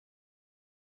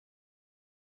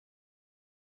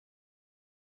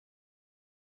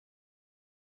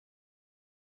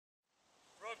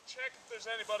check if there's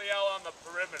anybody out on the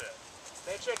perimeter.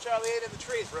 Make sure Charlie 8 in the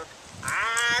trees, Rook.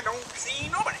 I don't see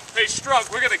nobody. Hey,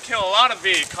 Strunk, we're gonna kill a lot of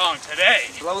Viet Cong today.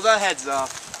 Blow their heads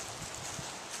off.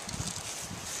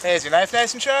 Hey, is your knife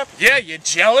nice and sharp? Yeah, you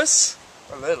jealous?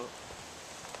 A little.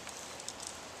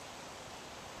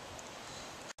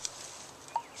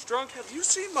 Strunk, have you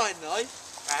seen my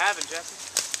knife? I haven't, Jesse.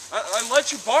 I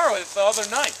let you borrow it the other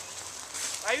night.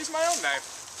 I use my own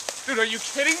knife. Dude, are you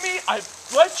kidding me? I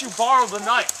let you borrow the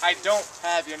knife. I don't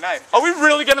have your knife. Are we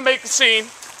really gonna make a scene?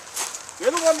 You're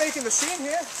the one making the scene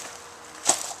here.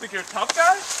 Think you're a tough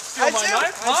guy? Steal my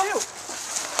knife? I do.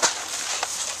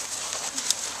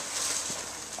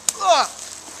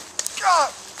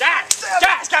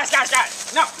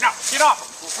 Guys. No, get off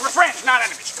him. We're friends, not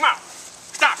enemies. Come on.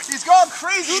 Stop it. He's going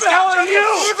crazy. Who the hell are you?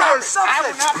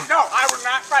 I will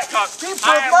not fight you. He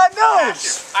broke my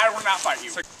nose. I will not fight you.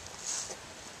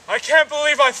 I can't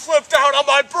believe I flipped out on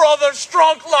my brother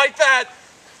Strunk like that.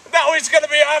 Now he's gonna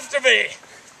be after me.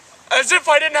 As if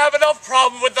I didn't have enough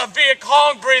problem with the Viet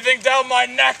Cong breathing down my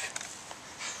neck.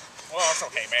 Well, it's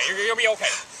okay, man. You'll be okay.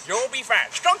 You'll be fine.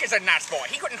 Strunk is a nice boy.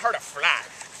 He couldn't hurt a fly.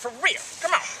 For real.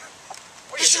 Come on.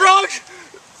 Strunk!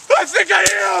 I think I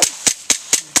am!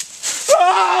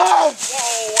 Oh!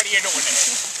 Whoa, what are you doing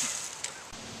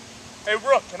there? Hey,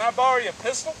 Rook, can I borrow your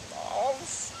pistol? Oh,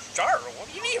 sure. What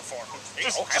do you need it for?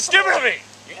 Just give it to me.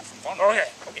 You have some fun.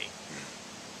 Okay.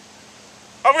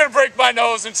 I'm gonna break my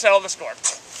nose and settle the score.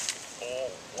 Oh,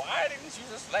 why didn't you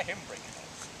just let him break it?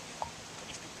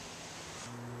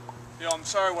 Yo, I'm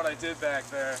sorry what I did back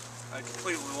there. I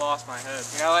completely lost my head.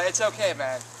 You know what? It's okay,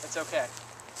 man. It's okay.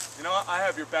 You know what? I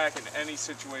have your back in any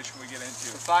situation we get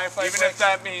into. The firefight Even if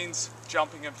that means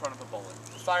jumping in front of a bullet.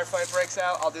 The firefight breaks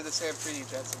out, I'll do the same for you,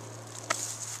 Jensen.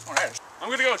 All right. I'm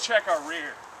gonna go check our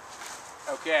rear.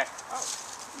 Okay. Oh.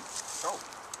 So,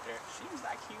 it seems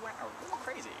like he went a little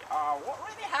crazy. What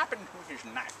really happened to his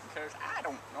knife? Because I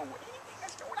don't know anything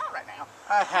that's going on right now.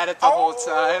 I had it the whole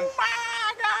time. Oh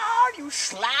my God, you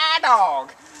sly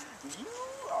dog. You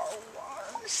are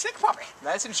one sick puppy.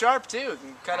 Nice and sharp, too. You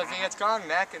can cut a Viet Cong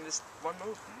neck in just one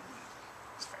move.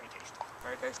 It's very tasty.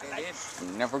 Very tasty indeed.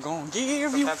 I'm never gonna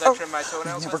give you Sometimes I trim my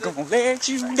toenails never with it. gonna let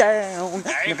you down.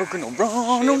 Never gonna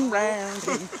run around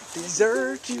and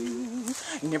desert you.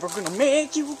 Never gonna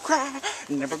make you cry.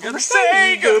 Never gonna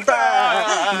say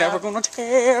goodbye. Never gonna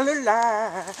tell a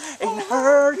lie and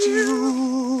hurt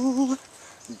you.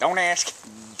 Don't ask,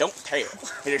 don't tell.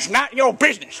 It is not your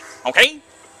business, okay?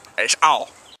 That's all.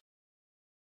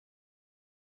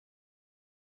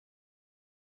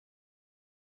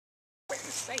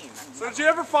 So did you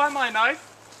ever find my knife?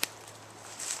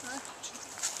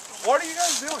 What are you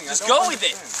guys doing? Just go with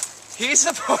it. You're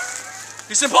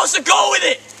supposed to go with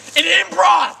it in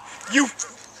improv.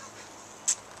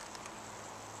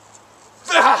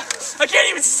 I can't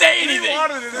even say anything. You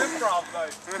wanted an improv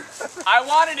night. I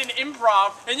wanted an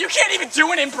improv, and you can't even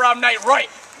do an improv night right.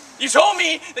 You told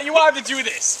me that you wanted to do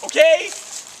this, okay?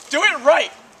 Do it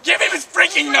right. Give him his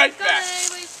freaking knife back.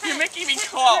 You're making me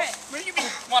call. Making me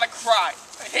want to cry.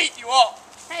 I hate you all.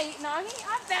 Hey, Nani,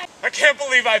 I'm back. I can't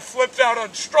believe I flipped out on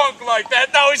Strunk like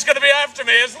that. Now he's gonna be after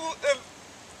me.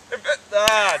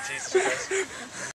 Jesus Christ.